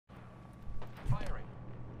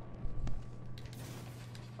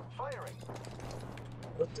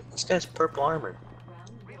What the, this guy's purple armor.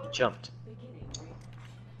 He jumped.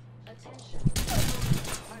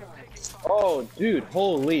 Oh, dude,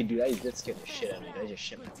 holy, dude, I just scared the shit out of me. I just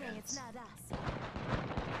shit my pants.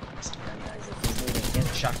 This guy's leaning in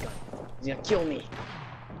a shotgun. He's gonna kill me.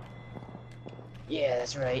 Yeah,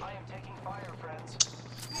 that's right.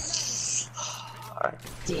 Alright.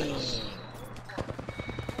 Dang.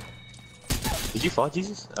 Did you fall,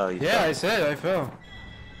 Jesus? Oh, you Yeah, fell. I said I fell.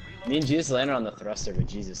 Me and Jesus landed on the thruster, but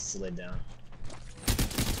Jesus slid down.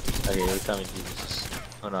 Okay, you're coming, Jesus.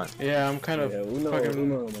 Hold on. Yeah, I'm kind of fucking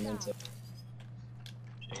Memento.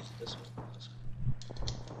 Change this one.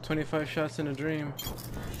 25 shots in a dream.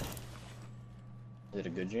 Is it a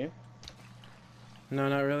good dream? No,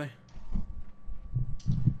 not really.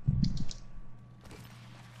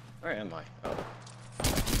 Where am I? Oh.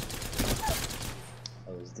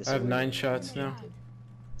 Oh, is this I have 9 shots now.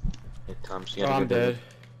 Hey, Tom's Oh, I'm dead.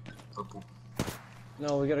 Purple.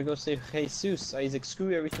 No, we gotta go save Jesus. Isaac,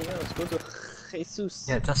 screw everything else. Go to Jesus.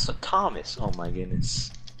 Yeah, that's Thomas. Oh my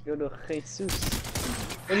goodness. Go to Jesus.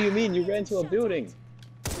 What do you mean? You ran to a building.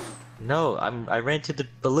 No, I ran to the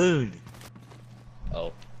balloon.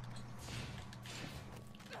 Oh.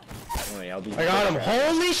 Anyway, I'll be. I got him.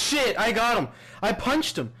 Holy shit! I got him. I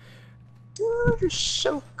punched him. Dude, you're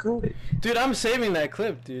so good. Dude, I'm saving that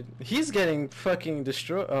clip, dude. He's getting fucking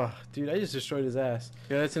destroyed. Oh, dude, I just destroyed his ass.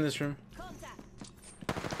 Yeah, that's in this room. Almost there.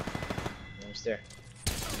 Almost there.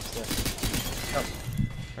 Come.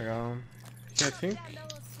 I got him. I think.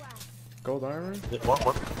 Gold armor? What?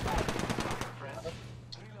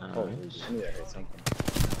 Oh, I knew I heard something.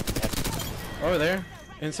 Over there.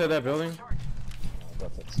 Inside that building.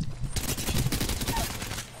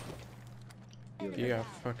 You got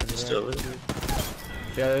fucking Still wrecked, there?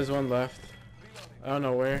 dude. Yeah, there's one left. I don't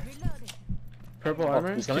know where. Purple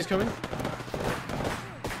armor? he's He's coming. coming.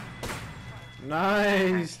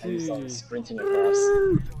 Nice, I just saw him dude. sprinting across.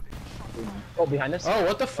 Oh, behind us. Oh,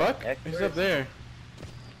 what the fuck? Heck, He's where up is there.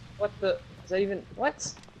 What the? Is that even?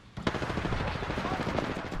 What?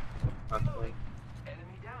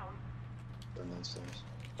 Burn those stairs.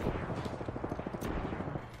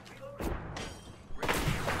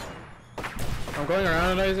 I'm going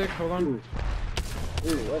around it, Isaac. Hold on.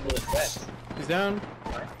 Ooh, what was that? He's down.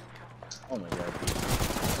 Oh my god.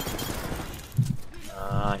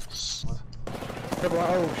 Nice. Purple.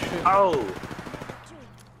 Oh, shit. Oh!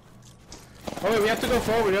 Oh, wait, we have to go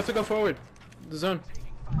forward. We have to go forward. The zone.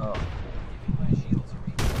 Oh.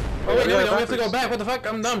 Oh, wait, no, yeah, we have to go backwards. back. What the fuck?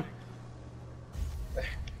 I'm dumb.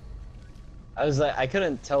 I was like, I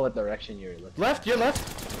couldn't tell what direction you were looking. Left? You're left.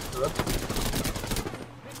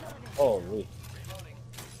 Holy.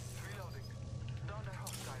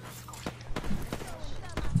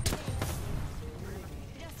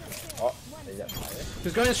 Oh, is that fire?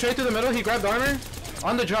 He's going straight to the middle. He grabbed armor.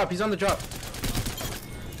 On the drop. He's on the drop.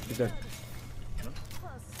 He's dead.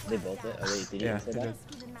 They built it. Oh wait, did you Yeah, say he that? did.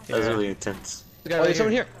 That was really intense. This guy Oh, right there's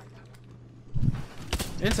someone here.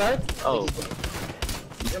 Inside? Oh.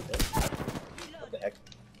 He jumped it. What the heck?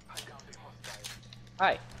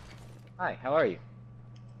 Hi. Hi, how are you?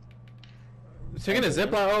 He's taking a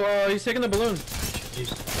zip line. Oh, he's taking the balloon.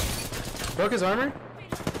 Broke his armor.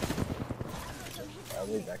 I'll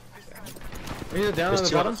be back. He's down on There's the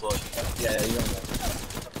two on the bottom. floor. Yeah, you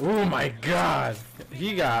don't know. Oh my god.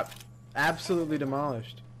 He got absolutely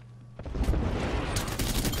demolished.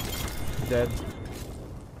 Dead.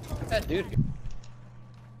 That dude.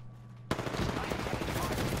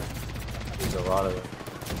 There's a lot of them.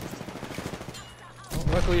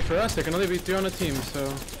 Luckily for us, there can only be 3 on a team,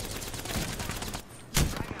 so.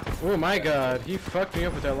 Oh my god, he fucked me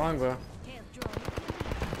up with that longbow.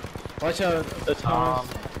 Watch out,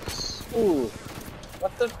 Thomas. Ooh.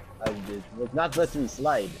 What the? I did. Was not let me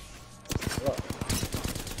slide. Whoa.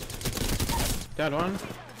 Down one.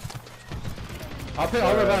 I'll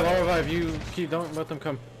revive, you don't let them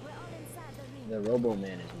come. The Robo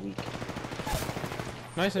Man is weak.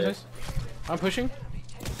 Nice, nice. I'm pushing.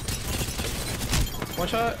 One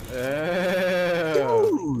shot. Yeah.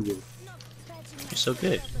 Dude! You're so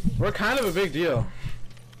good. We're kind of a big deal.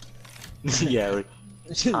 Yeah, we're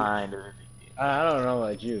kind of. I don't know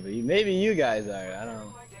about you, but maybe you guys are. I don't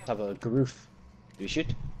know. Type of goof. Do you shoot?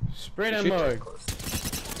 Spray that Shoot. mug.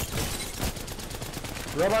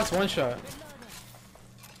 Robots one shot.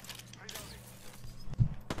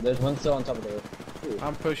 There's one still on top of the roof. Ooh.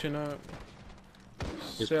 I'm pushing up.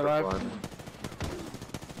 Just Stay alive.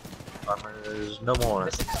 Armor's no more.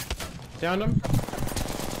 Downed him.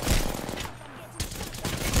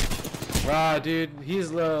 Wow, dude,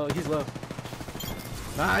 he's low. He's low.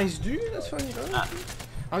 Nice, dude. That's fucking good.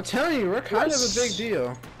 I'm telling you, we're kind of a big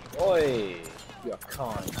deal. Oi! You're a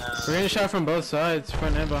con. We're getting shot from both sides,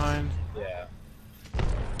 front and behind. Yeah.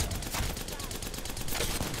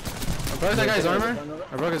 I broke that guy's armor.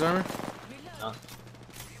 I broke his armor. No.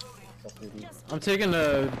 I'm taking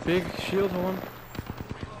a big shield. Hold on.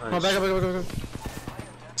 Come on, back up, back up, back up.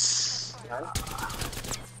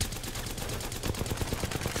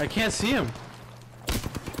 I can't see him.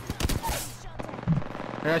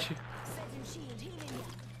 I got you.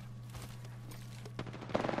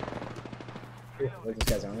 Where's this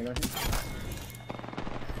guy's armor going?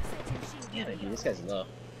 Yeah, dude, this guy's low.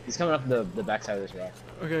 He's coming up the backside of this rock.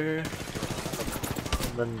 Okay, okay, okay.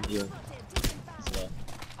 Then you. He's low.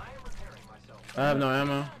 I have no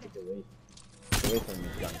ammo. Get away. Get away from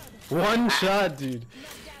this gun. One shot, dude.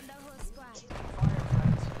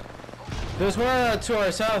 There's one to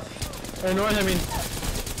our south. Or north, I mean.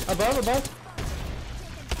 Above.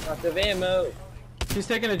 Lots of ammo. He's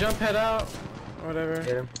taking a jump head out. Whatever.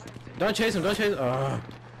 Hit him. Don't chase him, don't chase him. Oh.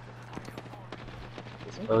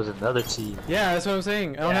 That was another team. Yeah, that's what I'm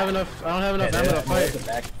saying. I don't have enough ammo to At fight. the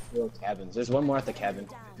back cabins. There's one more at the cabin.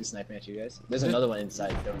 He's sniping at you guys. There's another one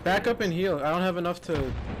inside. Don't Back up and heal. I don't have enough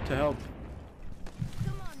to help.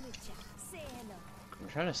 I'm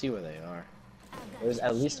trying to see where they are. There's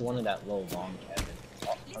at least one in that low long cabin.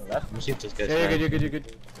 Oh, on the left? Let me see if this guy's Yeah, fine. you're good, you're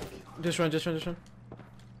good. Just run.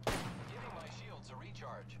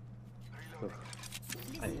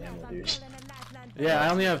 I need ammo, dude. Yeah, I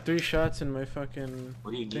only have 3 shots in my fucking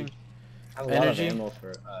What do you thing. need? I have a lot Energy. of ammo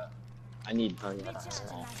for, I need, Oh, yeah.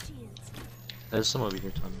 There's some over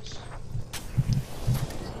here, Thomas.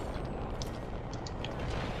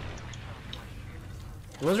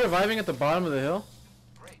 Was reviving at the bottom of the hill?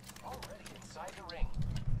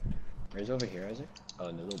 Where's over here, Isaac? Oh,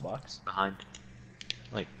 in the little box? Behind.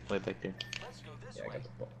 Like, way back there. Yeah, I got the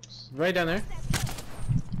box. Right down there.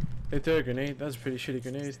 They threw a grenade. That's a pretty shitty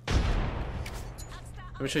grenade.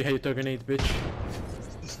 Let me show you how you throw a grenade, bitch.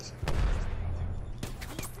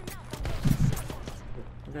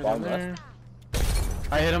 Okay, down Bottom there.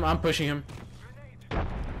 I hit him. I'm pushing him.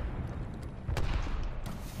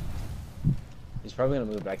 He's probably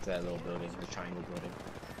gonna move back to that little building, the triangle building.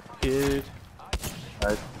 Hit.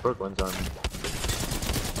 Alright, Brooklyn's on.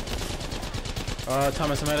 Oh,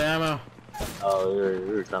 Thomas, I'm out of ammo. Oh,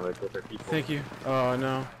 you're talking about different people. Thank you. Oh,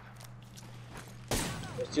 no.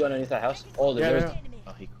 There's 2 underneath that house. Oh, there's. Yeah.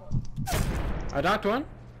 Oh, he. I knocked one.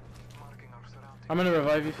 I'm gonna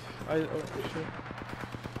revive you. Oh, shit.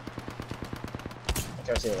 I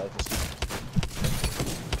try to save life.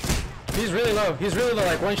 He's really low,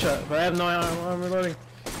 like 1 shot, but I have no ammo. I'm reloading.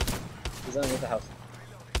 He's underneath the house.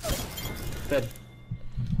 Dead.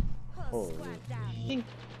 Holy.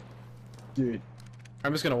 Dude.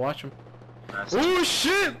 I'm just gonna watch him. Nice. Oh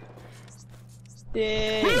shit!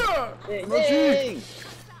 Dang! Yeah! Dang! Oh, gee.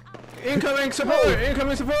 Dang! Incoming support!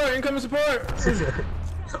 Incoming support! Incoming support!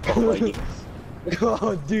 Oh my god.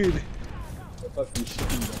 Oh, dude! The fucking shit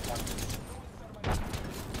in the fucking.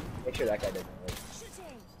 Make sure that guy doesn't work.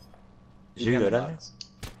 Did you go down there?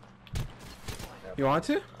 You want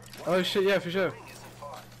to? Oh shit, yeah, for sure.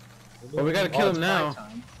 Well, we gotta kill him now.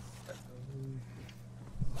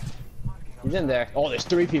 He's in there. Oh, there's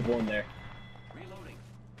 3 people in there.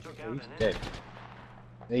 He's dead.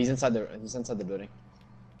 No, he's inside the building.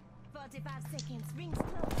 45 seconds. Rings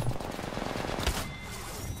close.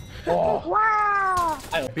 Oh! Wow!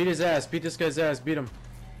 Beat his ass, beat this guy's ass, beat him.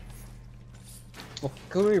 Oh,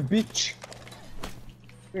 come here, bitch!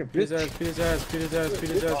 Come here, Beat his bitch! ass, beat his ass, beat his ass, beat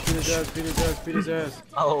his ass, beat his ass, beat his ass, beat his ass.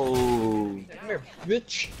 Oh. Come here,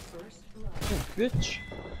 bitch! Come here, bitch!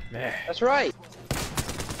 Nah. That's right!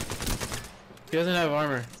 He doesn't have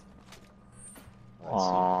armor.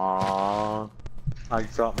 Aww. I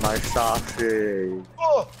dropped my sausage.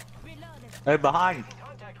 Oh! Hey, behind.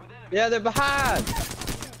 Yeah, they're behind!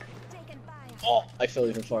 taken fire. Oh, I fell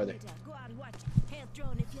even farther. Go out and watch. Health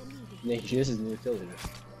drone if you need it. Yeah, this is new filter.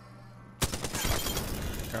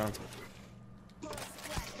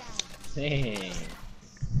 Dang.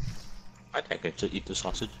 I think I should eat the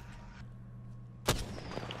sausage.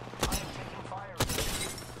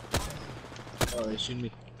 Oh, they shoot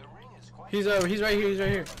me. He's right here, he's right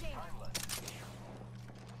here.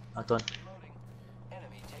 Not done.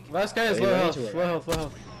 Last guy is Oh, low you're health, right. low health, low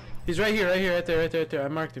health. He's right here, right there. I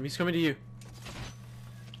marked him. He's coming to you.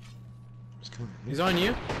 It's coming. He's on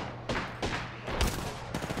you.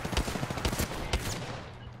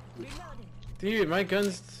 Reloading. Dude, my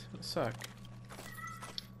guns suck.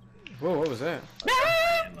 Whoa, what was that?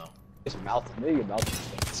 Ammo. His mouth, maybe your mouth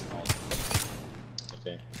is small.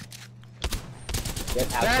 Okay.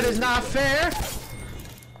 That is not fair!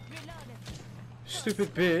 Reloading.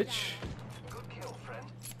 Stupid bitch.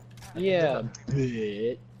 Yeah,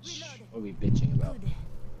 bitch. What are we bitching about? Good.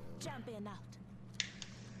 Champion out.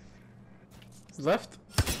 Left.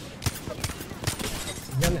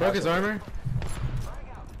 He's on the Broke his house. armor.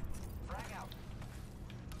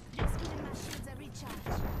 Just giving my shields a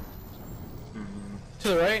recharge. To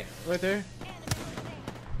the right, right there.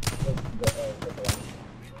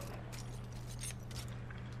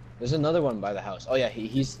 There's another one by the house. Oh yeah,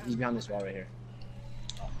 he's behind this wall right here.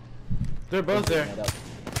 They're both there.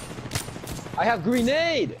 I have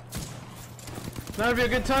grenade. Now would be a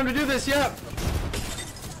good time to do this. Yep.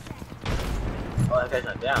 Oh, that guy's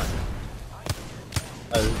not down.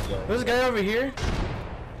 Oh, There's a guy over here.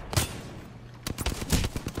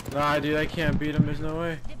 Nah, dude, I can't beat him. There's no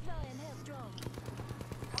way. Deploying health drone.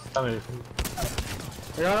 coming.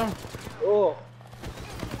 I got him. Oh.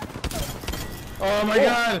 Oh my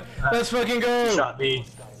god. Let's fucking go. Shot me.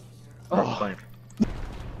 Oh. Fine.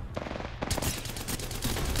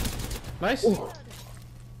 Nice. Ooh.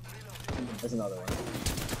 There's another one.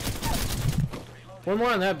 One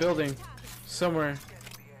more in that building. Somewhere.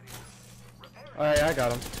 Alright, I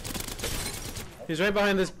got him. He's right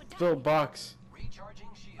behind this little box.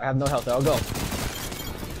 I have no health. I'll go.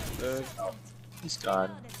 He's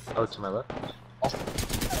gone. Oh, to my left.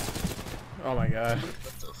 Oh my god.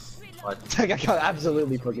 What? I got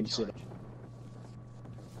absolutely fucking shit.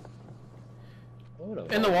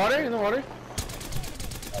 In the water? In the water?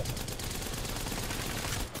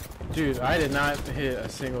 Dude, I did not hit a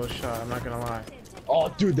single shot, I'm not gonna lie. Oh,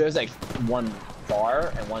 dude, there's like one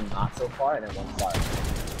far and one not so far, and then one far.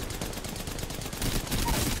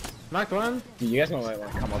 Knocked one? Dude, you guys might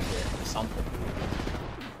want to come up here or something.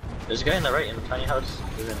 There's a guy in the right in the tiny house.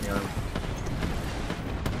 He's in the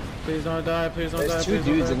Please don't die, please don't There's die. two please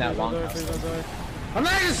don't dudes die, in that please don't long die, house, please don't die. I'm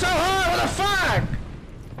lagging so hard, what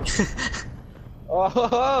the fuck?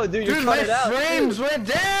 Oh, dude, you're Dude, my cutting it out. frames went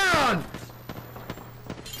down!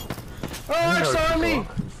 Oh, Axe on me!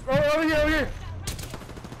 Oh, over here, over here!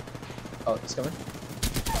 Oh, he's coming.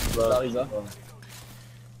 Well, He's up.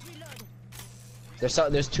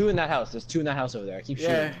 There's two in that house. There's two in that house over there. I keep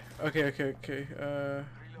shooting. Yeah, okay.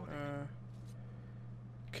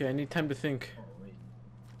 Okay, I need time to think.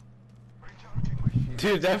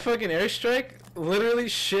 Dude, that fucking airstrike literally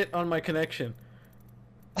shit on my connection.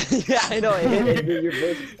 Yeah, I know. It hit it, dude. Your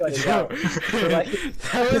voice is cutting out.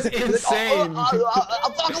 That was insane.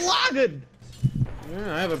 I'm fucking lagging.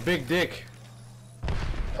 Yeah, I have a big dick.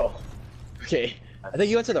 Oh. Okay. I think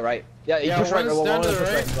you went to the right. Yeah, you Yeah, push right. one's down to the push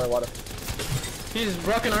right. into the water. He's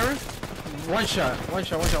broken armor. One shot.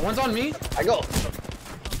 One's on me. I go.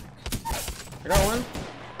 I got one.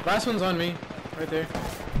 Last one's on me. Right there.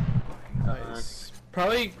 Nice.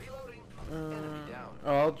 Probably.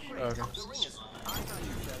 Okay.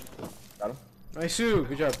 Got him. Nice,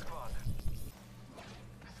 good job.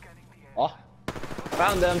 Oh.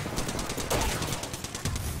 Found them.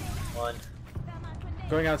 one.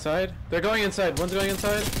 Going outside? They're going inside. One's going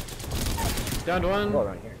inside. Downed one. Go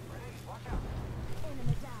around here.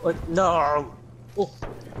 What? No. Oh.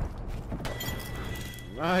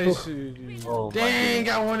 Nice. Oh, my Dang, goodness.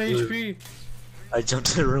 got 1 Dude. HP. I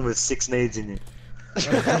jumped in the room with 6 nades in it.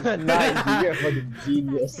 Nice, dude, you're a fucking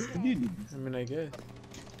genius. I mean, I guess.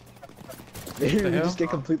 Maybe we hell? just get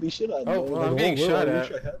completely shit on. Oh, well, I'm getting shot at.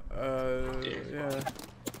 Damn. Yeah.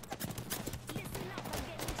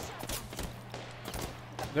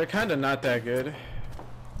 They're kind of not that good.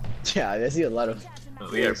 Yeah, I see a lot of.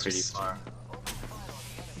 We are pretty far.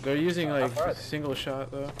 They're using like far are they? single shot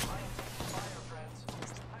though.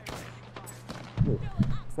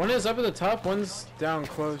 One is up at the top, one's down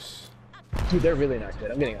close. Dude, they're really not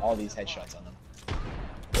good. I'm getting all these headshots on them.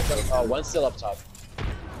 Oh, one's still up top.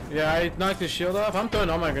 Yeah, I knocked his shield off. I'm throwing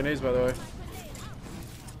all my grenades, by the way.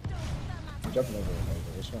 I'm jumping over.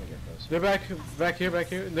 I just want to get close. They're back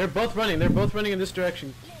here. They're both running. They're both running in this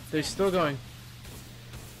direction. They're still going.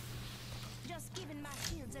 Just giving my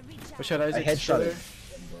shields a recharge. What shot, Isaac? I Still headshot there? it.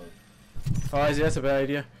 Oh, Isaac, that's a bad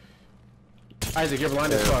idea. Isaac, you're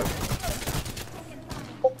blind as fuck.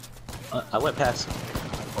 I went past.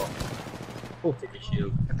 Oh, Take a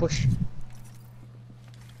shield. I push.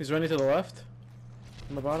 He's running to the left.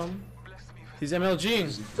 On the bottom. He's MLGing.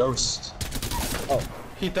 He's a ghost. Oh.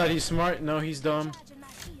 He thought he's smart. No, he's dumb. Recharging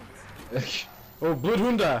my shields. Oh,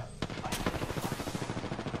 Bloodhunda.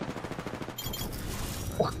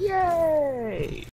 Yay!